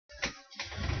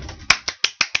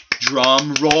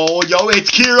Drum roll, yo,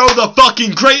 it's Kero the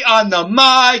fucking Great on the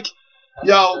mic.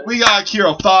 Yo, we got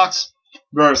Kero Fox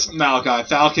versus Maliki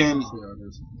Falcon.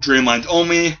 Dreamland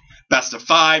only, best of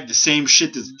 5, the same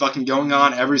shit that's fucking going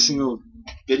on every single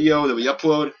video that we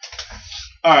upload.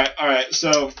 Alright,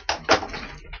 so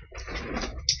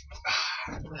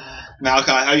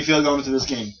Maliki, how you feel going into this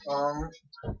game?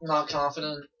 Not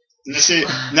confident. See,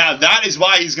 now that is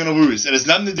why he's gonna lose. It has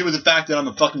nothing to do with the fact that I'm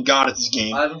a fucking god at this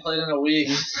game. I haven't played in a week.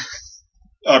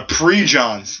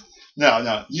 Pre-Johns.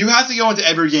 No. You have to go into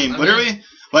every game. Literally,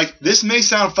 like, this may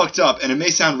sound fucked up, and it may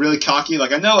sound really cocky.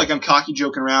 Like, I know, like, I'm cocky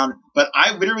joking around, but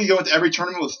I literally go into every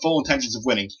tournament with full intentions of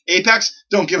winning. Apex,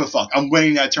 don't give a fuck. I'm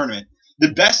winning that tournament.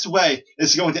 The best way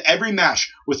is to go into every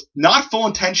match with not full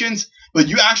intentions, but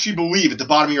you actually believe at the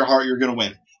bottom of your heart you're gonna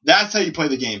win. That's how you play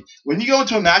the game. When you go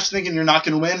into a match thinking you're not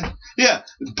going to win, yeah,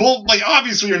 like,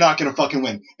 obviously you're not going to fucking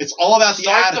win. It's all about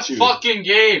the attitude. Start the fucking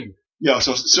game. Yo,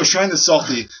 so trying to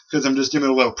salty because I'm just giving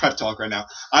a little prep talk right now.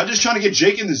 I'm just trying to get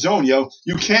Jake in the zone, yo.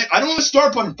 You can't. I don't want to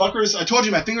start button, fuckers. I told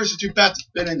you my fingers are too fat to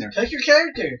fit in there. Pick your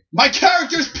character. My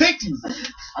character's picked you.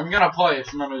 I'm going to play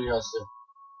if none of you guys do.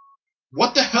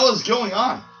 What the hell is going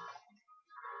on?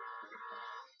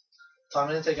 Tom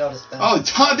didn't take out his thing. Oh,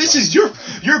 Tom, this is you're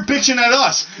bitching at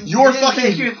us. You're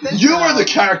fucking. You are the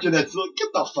character that's.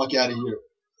 Get the fuck out of here.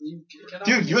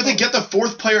 Dude, you have to get the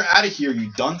 4th player out of here, you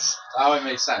dunce. That would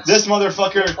make sense. This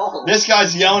motherfucker, this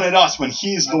guy's yelling at us when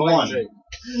he's the one.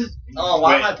 Oh,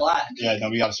 why am I black? Yeah, no,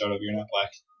 we gotta start over. You're not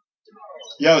black.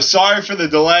 Yo, sorry for the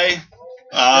delay.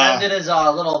 Brandon is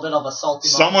a little bit of a salty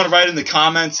someone moment. write in the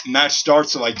comments, match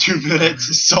starts in like 2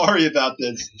 minutes. Sorry about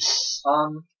this.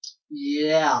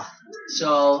 Yeah.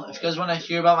 So, if you guys want to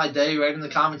hear about my day, write in the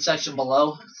comment section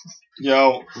below.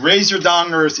 Yo, raise your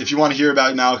dongers if you want to hear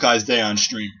about Maliki's day on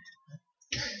stream.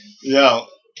 Yo,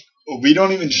 we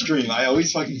don't even stream. I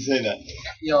always fucking say that.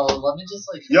 Yo, let me just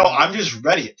like... Yo, I'm just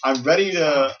ready. I'm ready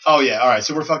to... Oh, yeah. All right,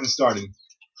 so we're fucking starting.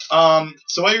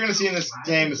 So what you're going to see in this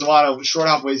game is a lot of short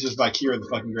hop lasers by Kero the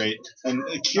fucking Great. And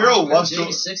Kero loves to...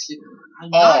 I'm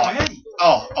not ready.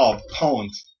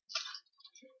 Pwned.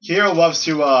 Kero loves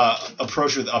to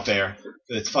approach with up air.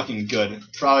 It's fucking good.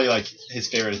 Probably like his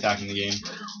favorite attack in the game.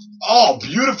 Oh,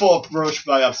 beautiful approach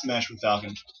by up smash with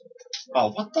Falcon.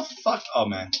 Oh, what the fuck? Oh,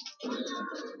 man.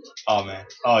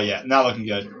 Oh, yeah. Not looking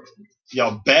good.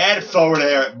 Yo, bad forward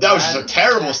air. That was just a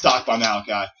terrible stock by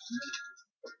Maliki.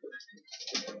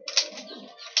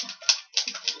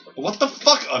 What the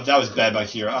fuck? Oh, that was bad by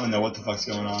Kero. I don't know what the fuck's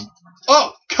going on.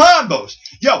 Oh, combos!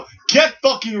 Yo, get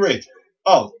fucking rigged.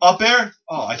 Oh, up air?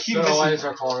 Oh, I keep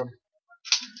missing.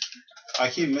 I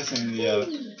keep missing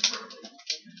the.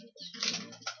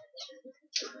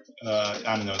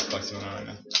 I don't know what the fuck's going on right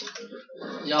now.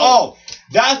 Yo. Oh,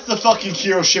 that's the fucking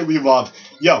Kero shit we love.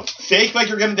 Yo, fake like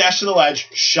you're gonna dash to the ledge,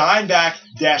 shine back,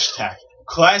 dash attack.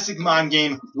 Classic mind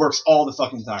game, works all the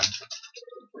fucking time.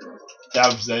 That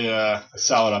was a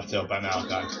solid up tilt by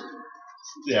Maliki.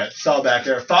 Yeah, solid back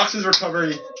air. Fox's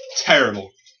recovery, terrible.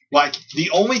 Like,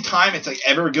 the only time it's, like,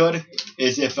 ever good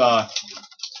is if like,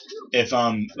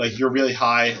 you're really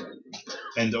high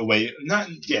and away.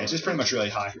 It's just pretty much really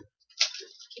high.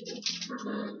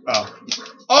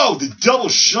 Oh, the double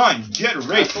shine. Get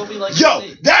raped.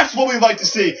 That's what we like to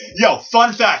see. Yo,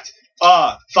 fun fact.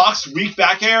 Fox weak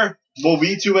back air will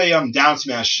lead to a down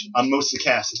smash on most of the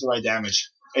cast. It's the right damage.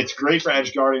 It's great for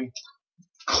edge guarding.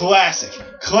 Classic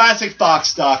Fox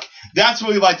stock. That's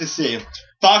what we like to see.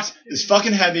 Fox is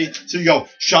fucking heavy, so you go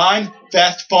shine,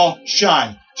 fast fall,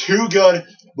 shine. Too good,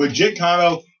 legit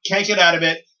combo, can't get out of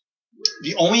it.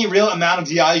 The only real amount of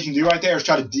DI you can do right there is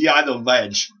try to DI the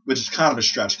ledge, which is kind of a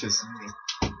stretch, because,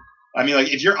 I mean,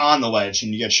 like, if you're on the ledge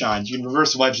and you get shined, you can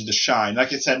reverse the ledge into shine.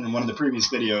 Like I said in one of the previous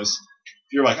videos,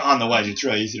 if you're, like, on the ledge, it's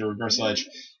really easy to reverse the ledge.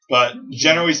 But,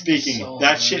 generally speaking,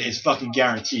 that shit is fucking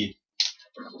guaranteed.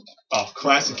 Oh,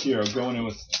 classic Kero going in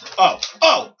with... Oh,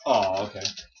 okay.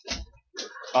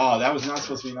 Oh, that was not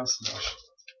supposed to be enough smash.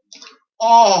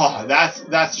 Oh, that's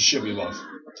the shit we love.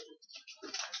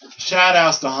 Shout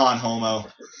outs to Han Homo.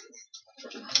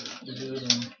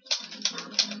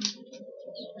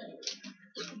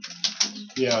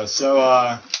 Yeah,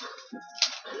 so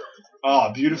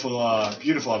beautiful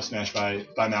up smash by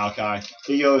Maliki.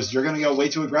 He goes, you're gonna go way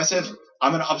too aggressive?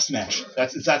 I'm gonna up smash.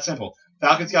 It's that simple.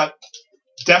 Falcon's got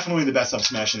definitely the best up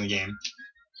smash in the game.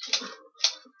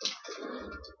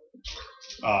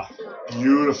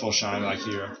 Beautiful shine by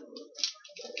Kero.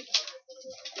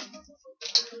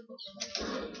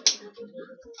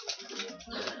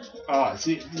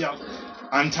 See, yo,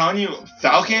 I'm telling you,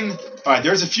 Falcon. Alright,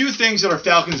 there's a few things that are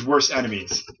Falcon's worst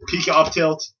enemies. Pika up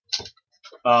tilt,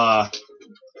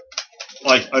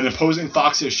 like an opposing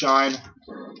Fox's shine,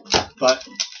 but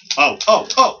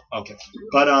okay.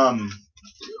 But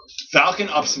Falcon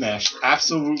up smash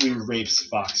absolutely rapes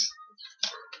Fox.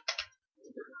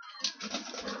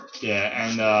 Yeah,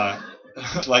 and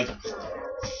like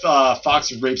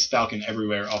Fox rapes Falcon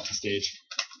everywhere off the stage.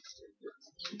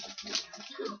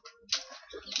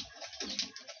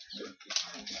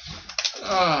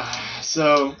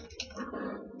 So,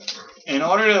 in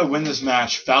order to win this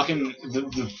match, Falcon,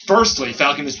 firstly,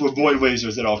 Falcon is to avoid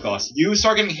lasers at all costs. You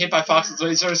start getting hit by Fox's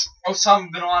lasers.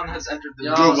 Osama bin Laden has entered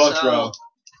the Good luck, bro.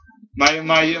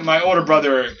 My older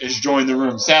brother is joining the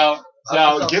room. Sal,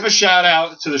 give a shout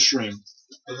out to the stream.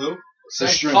 The who? The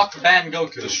stream. Fuck Ban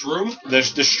Goku. The shroom?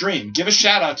 The stream. Give a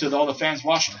shout out to all the fans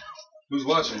watching. Who's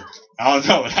watching? I don't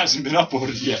know. It hasn't been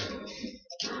uploaded yet.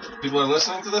 People are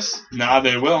listening to this? Nah,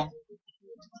 they will.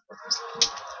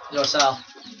 Yo, Sal.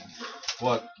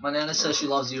 What? My nana says she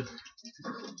loves you.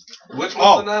 Which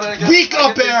one's the nana again? Weak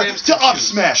up air to up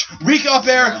smash. Weak up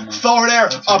air, forward air,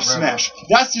 up smash.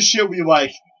 That's the shit we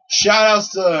like. Shout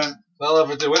outs to... When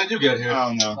did you get here? I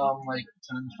don't know. Like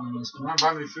 10, 20 minutes ago. Can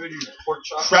I buy me food, you pork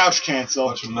chop? Crouch cancel.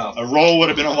 Watch your mouth. A roll would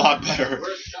have been a lot better.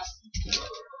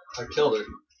 I killed her.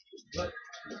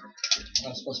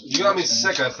 You got me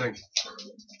sick, I think.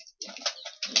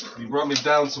 You brought me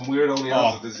down some weird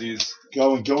Oniasa disease.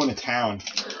 Going to town.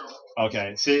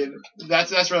 Okay, see,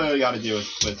 that's really all you got to do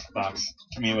with Fox.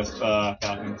 I mean, with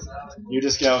Falcon. You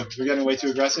just go, you're getting way too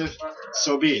aggressive,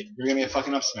 so be it. You're going to get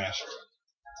fucking up smash.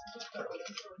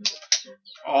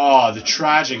 Oh, the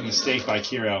tragic mistake by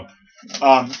Kero.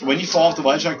 When you fall off the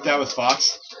ledge like that with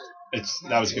Fox,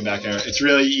 that was a good back air. It's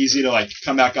really easy to like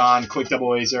come back on, quick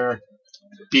double laser,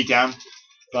 beat down.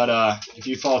 But if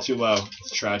you fall too low,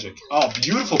 it's tragic. Oh,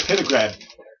 beautiful pivot grab.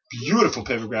 Beautiful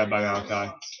pivot grab by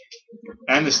Maliki.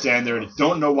 And the standard.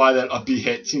 Don't know why that up B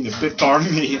hit seemed a bit far to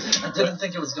me. I didn't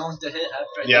think it was going to hit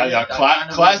after I Yeah.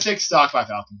 Classic stock by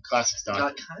Falcon. Classic stock.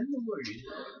 Got kind of worried.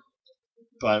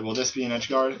 But will this be an edge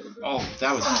guard? Oh,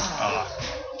 that was...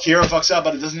 Kero fucks up,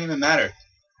 but it doesn't even matter.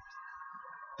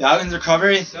 Falcon's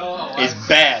recovery is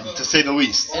bad, to say the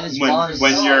least,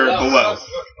 when you're below.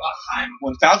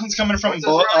 When Falcon's coming from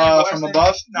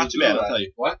above, not too bad, I'll tell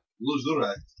you. What?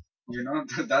 Luzura. You know,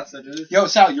 that's it. Yo,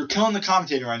 Sal, you're killing the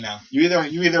commentator right now. You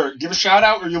either give a shout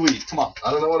out or you leave. Come on.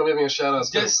 I don't know what I'm giving a shout out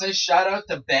to. Just say shout out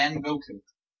to Ban Goku.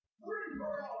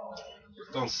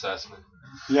 Don't sass me.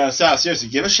 Yeah, Sal, seriously,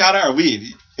 give a shout out or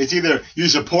leave. It's either you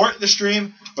support the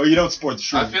stream or you don't support the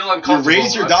stream. I feel uncomfortable. You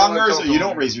raise your dongers or you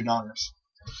don't raise your dongers.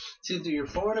 It's either you're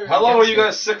for it or How long were you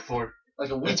guys sick for? Like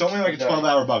a week. It's only like a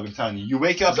 12-hour bug, I'm telling you. You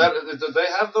wake up. Do they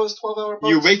have those 12-hour bugs?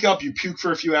 You wake up, you puke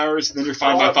for a few hours, and then you're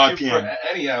fine by 5 p.m.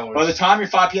 Any hours. By the time your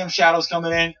 5 p.m. shadow's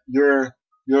coming in, you're.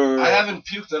 I haven't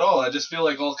puked at all. I just feel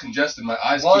like all congested. My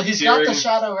eyes Well, keep he's tearing. got the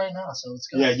shadow right now, so it's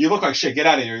good. Yeah, you look like shit. Get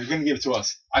out of here. You're gonna give it to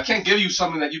us. I can't give you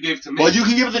something that you gave to me. Well, you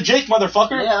can give it to Jake,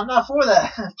 motherfucker. Yeah, I'm not for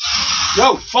that.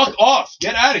 Yo, fuck off.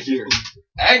 Get out of here.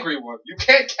 Angry one. You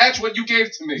can't catch what you gave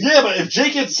to me. Yeah, but if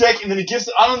Jake gets sick and then he gives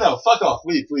it, I don't know. Fuck off.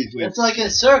 Leave. It's like a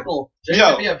circle. Jake Yo.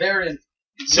 could be a variant.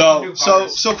 So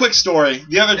quick story.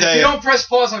 The other day. If you don't press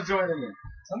pause, I'm joining you.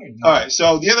 Alright,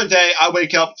 so the other day I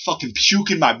wake up fucking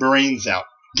puking my brains out.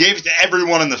 Gave it to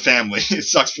everyone in the family. It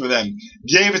sucks for them.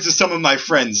 Gave it to some of my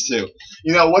friends too.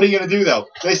 You know, what are you gonna do though?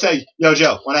 They say, yo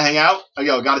Joe, wanna hang out? I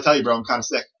go, gotta tell you bro, I'm kinda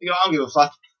sick. I go, I don't give a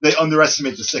fuck. They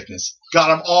underestimate the sickness. Got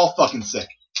them all fucking sick.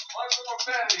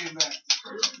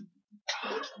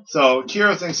 So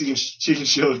Kero thinks she can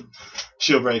shield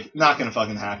break. Not gonna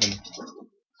fucking happen.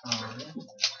 I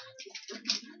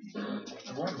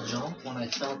won't jump when I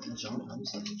felt the jump. I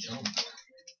was like a jump.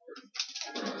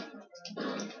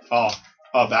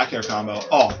 Oh, back air combo.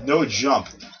 Oh, no jump.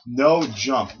 No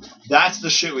jump. That's the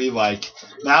shit we like.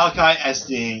 Maliki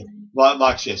SDing.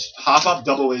 Watch this. Hop up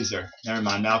double laser. Never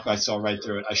mind. Maliki saw right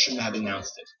through it. I shouldn't have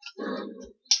announced it.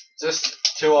 Just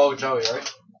 2-0 Joey,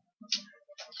 right?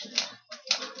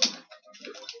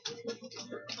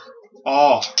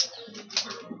 Oh.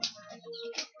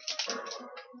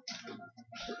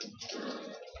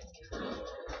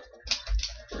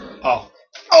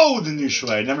 Oh, the new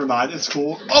Schley. Never mind. It's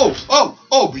cool.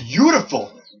 Oh,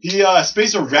 beautiful. The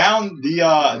space around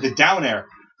the down air.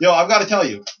 Yo, I've got to tell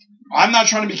you, I'm not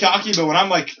trying to be cocky, but when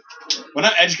I'm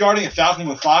edge guarding a Falcon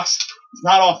with Fox, it's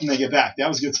not often they get back. That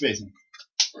was good spacing.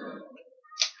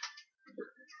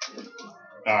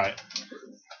 All right.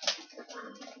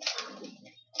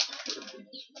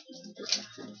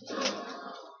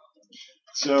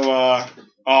 So,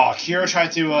 Kero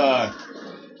tried to,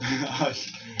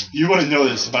 you wouldn't know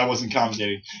this if I wasn't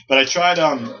commentating, but I tried,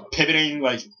 pivoting,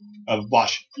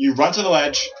 watch. You run to the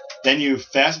ledge, Then you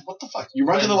fast. What the fuck? You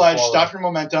run to the And ledge, follow. stop your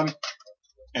momentum,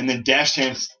 and then dash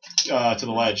dance to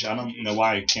the ledge. I don't know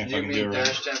why I can't You fucking do it mean right.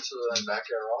 dash dance to the back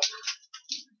air off?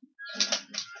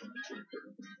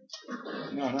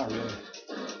 No, not really.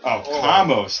 Oh, Oh.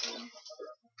 combos.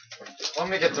 Let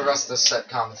me get the rest of this set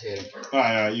commentating. All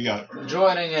right, you got it. I'm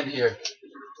joining in here.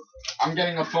 I'm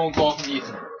getting a phone call from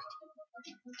Ethan.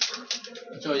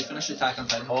 Joey, finish your Attack on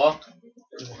Titan. Hello?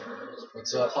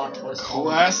 What's up? Plot twist.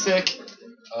 Classic.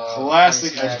 Uh,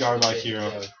 Classic Smash Edgeguard with like Jake hero.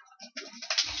 Joey.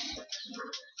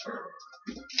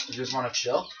 You just want to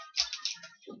chill?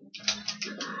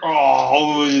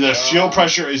 Oh, the shield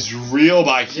pressure is real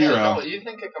by Hero. Yeah, no,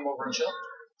 Ethan can come over and chill.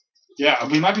 Yeah,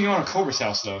 we might be going to Cobra's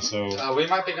house though, so We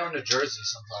might be going to Jersey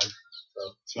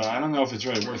sometime. I don't know if it's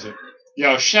really worth it.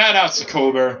 Yo, shout outs to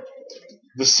Cobra,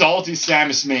 the salty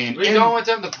Samus main. We going with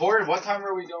them to port? What time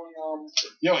are we going?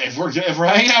 Yo, if we're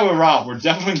hanging out with Rob, we're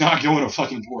definitely not going to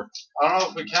fucking port. I don't know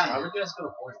if we can. Are we guys go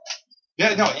to port?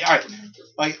 Yeah, no, yeah, all right.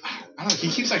 Like, I don't know. He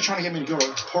keeps like trying to get me to go to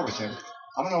port with him.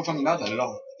 I don't know if I'm about that at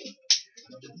all.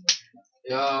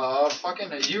 Yeah,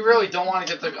 fucking. You really don't want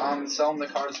to get the selling the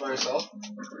cards by yourself?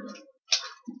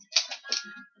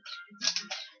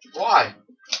 Why?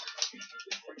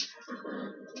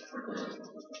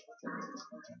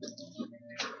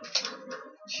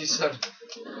 She said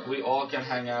we all can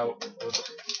hang out with.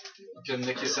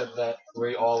 Nikki said that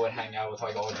we all would hang out with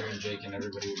like Audrey and Jake and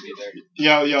everybody would be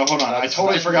there. Yo, hold on. I That's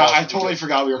totally nice forgot. enough. I totally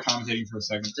forgot we were commentating for a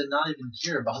second. Did not even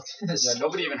hear about this. Yeah,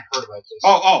 nobody even heard about this.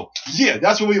 Oh, yeah,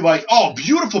 that's what we like. Oh,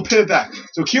 beautiful pivot back.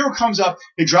 So Kero comes up,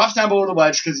 he drops down below the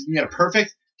ledge because he had a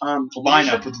perfect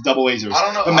lineup with the double lasers. I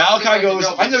don't know. But Malachi goes,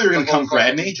 I know you're going to come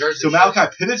grab me. So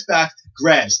Malachi pivots back,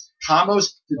 grabs, combos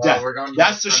to death.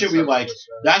 That's the shit we like.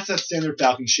 That's that standard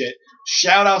Falcon shit.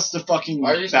 Shout outs to fucking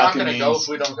Are you not Falcon gonna go mains. if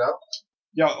we don't go?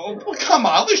 Yo, well, come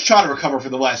on. I'll just try to recover for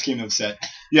the last game of the set.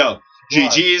 Yo,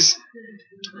 GG's.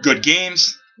 Good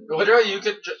games. Literally, you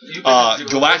could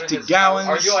Galactic Gallons.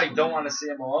 Are you like don't want to see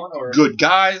him alone or? Good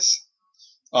guys.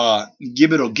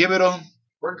 Gibbito.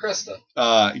 Where'd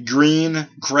Krista? Green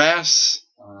grass.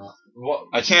 What?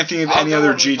 I can't think of I'll any go other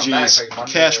when we come back, GGs. like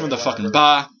Monday Cash or with the whatever. fucking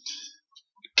ba.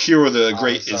 Kira the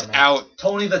Great is sorry. out.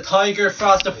 Tony the Tiger,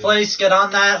 Frosted Flakes, get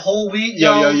on that whole week,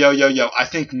 yo. Yo. I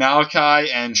think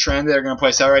Malachi and Trende are going to play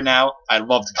a set right now. I'd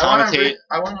love to commentate.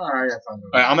 I want to. Alright,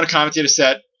 I'm going to commentate a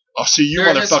set. I'll see you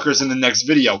There it is. motherfuckers in the next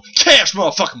video. Cash,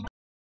 motherfucking